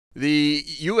The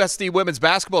USD women's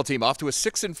basketball team off to a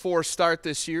 6-4 start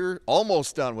this year,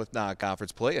 almost done with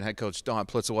non-conference play, and head coach Dawn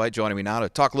Plitzuweit joining me now to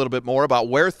talk a little bit more about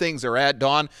where things are at.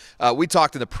 Dawn, we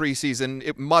talked in the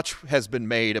preseason. Much has been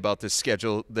made about this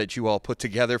schedule that you all put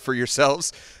together for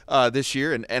yourselves this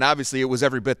year, and obviously it was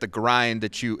every bit the grind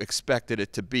that you expected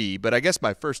it to be. But I guess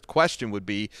my first question would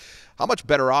be, how much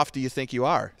better off do you think you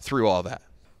are through all that?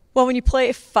 Well, when you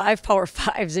play 5 Power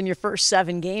 5s in your first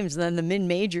 7 games, then the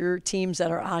mid-major teams that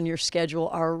are on your schedule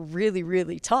are really,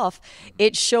 really tough.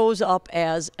 It shows up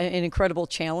as an incredible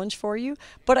challenge for you.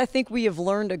 But I think we have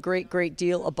learned a great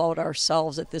deal about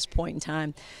ourselves at this point in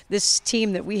time. This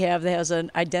team that we have that has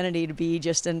an identity to be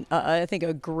just, I think,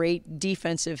 a great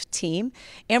defensive team.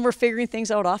 And we're figuring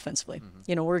things out offensively.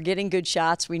 You know, we're getting good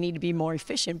shots. We need to be more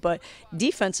efficient. But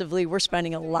defensively, we're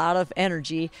spending a lot of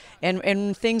energy,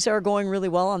 and things are going really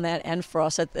well on that end for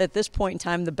us. At this point in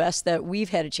time, the best that we've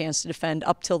had a chance to defend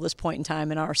up till this point in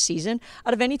time in our season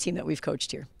out of any team that we've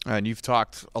coached here. And you've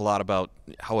talked a lot about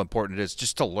how important it is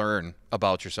just to learn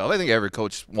about yourself. I think every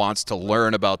coach wants to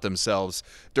learn about themselves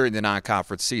during the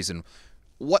non-conference season.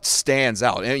 What stands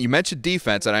out? And you mentioned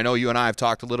defense, and I know you and I have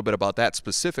talked a little bit about that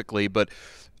specifically, but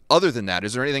other than that,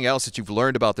 is there anything else that you've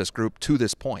learned about this group to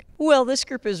this point? Well, this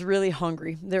group is really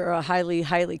hungry. They're a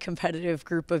highly competitive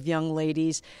group of young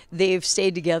ladies. They've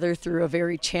stayed together through a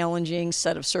very challenging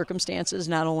set of circumstances,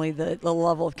 not only the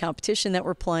level of competition that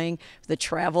we're playing, the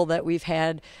travel that we've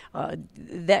had,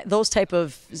 those type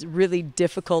of really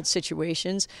difficult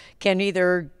situations can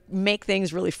either make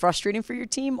things really frustrating for your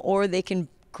team, or they can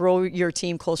grow your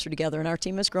team closer together, and our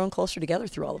team has grown closer together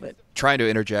through all of it. Trying to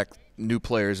interject new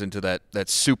players into that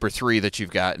super three that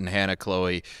you've got in Hannah,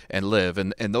 Chloe, and Liv,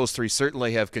 and those three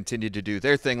certainly have continued to do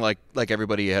their thing like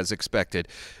everybody has expected.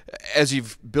 As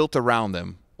you've built around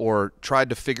them or tried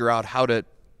to figure out how to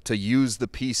use the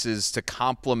pieces to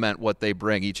complement what they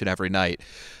bring each and every night,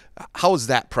 how is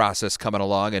that process coming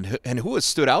along, and who has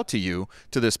stood out to you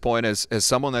to this point as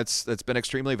someone that's been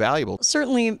extremely valuable?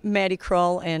 Certainly Maddie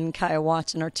Krull and Kaya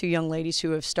Watson are two young ladies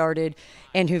who have started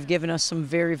and who've given us some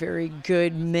very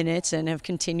good minutes and have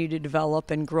continued to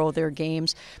develop and grow their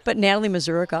games. But Natalie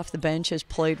Mazurek off the bench has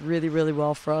played really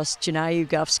well for us. Janai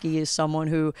Ugofsky is someone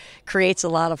who creates a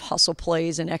lot of hustle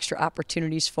plays and extra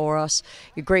opportunities for us.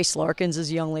 Grace Larkins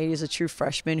is a young lady, is a true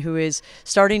freshman who is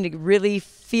starting to really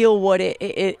feel what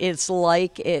it's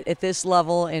like at this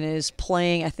level, and is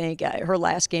playing. I think her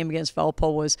last game against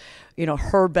Valpo was,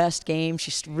 her best game.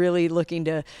 She's really looking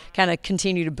to kind of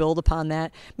continue to build upon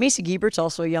that. Macy Giebert's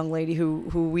also a young lady who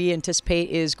we anticipate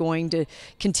is going to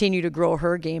continue to grow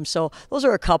her game. So those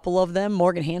are a couple of them.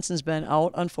 Morgan Hansen's been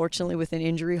out, unfortunately, with an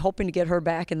injury. Hoping to get her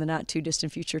back in the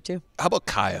not-too-distant future, too. How about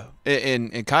Kaya?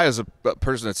 And Kaya's a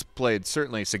person that's played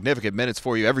certainly significant minutes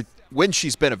for you when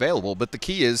she's been available, but the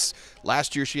key is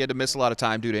last year she had to miss a lot of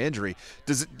time due to injury.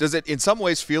 Does it in some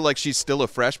ways feel like she's still a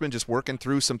freshman, just working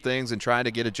through some things and trying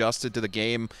to get adjusted to the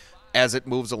game as it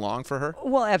moves along for her?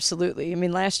 Well, absolutely. I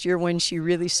mean, last year when she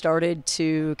really started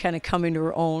to kind of come into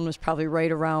her own was probably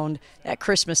right around at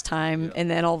Christmas time,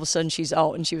 and then all of a sudden she's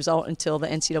out, and she was out until the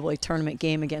NCAA tournament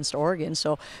game against Oregon,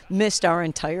 so missed our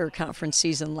entire conference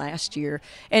season last year,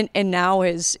 and now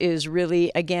is really,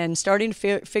 again, starting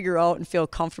to figure out and feel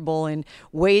comfortable in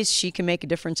ways she can make a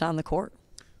difference on the court.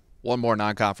 One more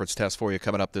non-conference test for you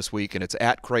coming up this week, and it's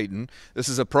at Creighton. This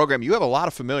is a program you have a lot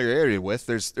of familiarity with.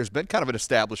 There's been kind of an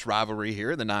established rivalry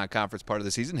here in the non-conference part of the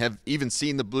season. Have even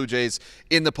seen the Blue Jays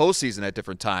in the postseason at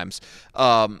different times.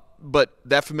 But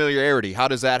that familiarity, how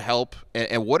does that help?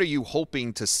 And what are you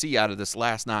hoping to see out of this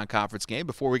last non-conference game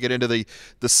before we get into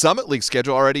the Summit League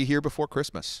schedule already here before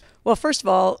Christmas? Well, first of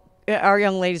all, our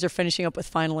young ladies are finishing up with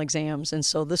final exams, and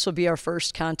so this will be our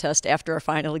first contest after our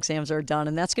final exams are done,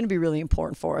 and that's going to be really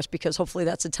important for us because hopefully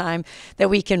that's a time that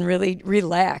we can really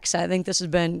relax. I think this has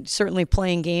been certainly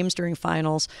playing games during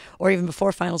finals or even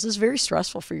before finals is very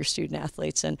stressful for your student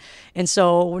athletes, and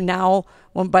so now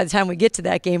by the time we get to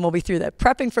that game, we'll be through that.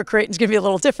 Prepping for Creighton is going to be a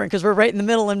little different because we're right in the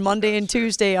middle, and Monday and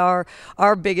Tuesday are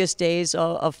our biggest days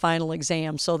of final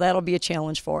exams, so that'll be a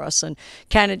challenge for us, and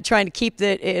kind of trying to keep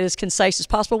it as concise as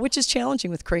possible, which is challenging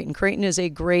with Creighton. Creighton is a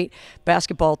great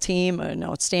basketball team, an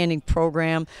outstanding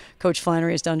program. Coach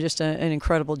Flannery has done just an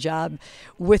incredible job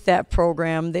with that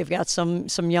program. They've got some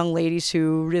young ladies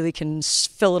who really can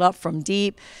fill it up from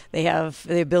deep. They have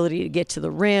the ability to get to the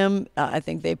rim. I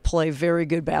think they play very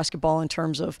good basketball in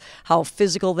terms of how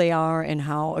physical they are and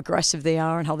how aggressive they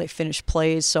are and how they finish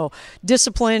plays. So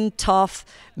discipline, tough,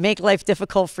 make life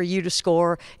difficult for you to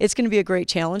score. It's going to be a great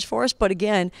challenge for us, but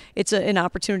again, it's an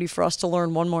opportunity for us to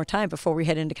learn one more more time before we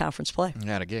head into conference play.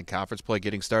 And again, conference play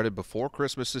getting started before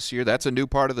Christmas this year. That's a new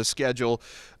part of the schedule.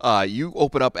 You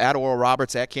open up at Oral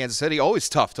Roberts at Kansas City. Always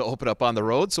tough to open up on the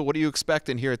road. So what are you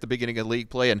expecting here at the beginning of league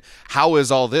play, and how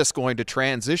is all this going to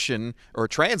transition or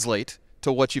translate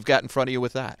to what you've got in front of you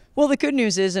with that? Well, the good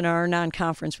news is in our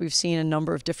non-conference, we've seen a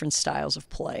number of different styles of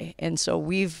play. And so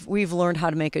we've learned how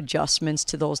to make adjustments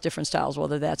to those different styles,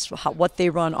 whether that's what they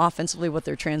run offensively, what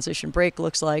their transition break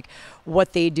looks like,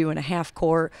 what they do in a half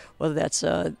court, whether that's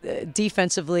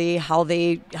defensively, how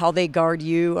they guard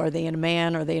you. Are they in a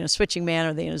man? Are they in a switching man?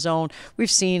 Are they in a zone?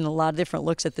 We've seen a lot of different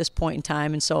looks at this point in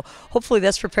time. And so hopefully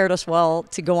that's prepared us well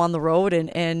to go on the road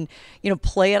and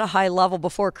play at a high level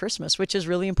before Christmas, which is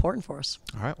really important for us.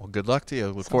 All right. Well, good luck to you.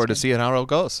 Look forward to seeing how it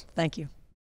goes. Thank you.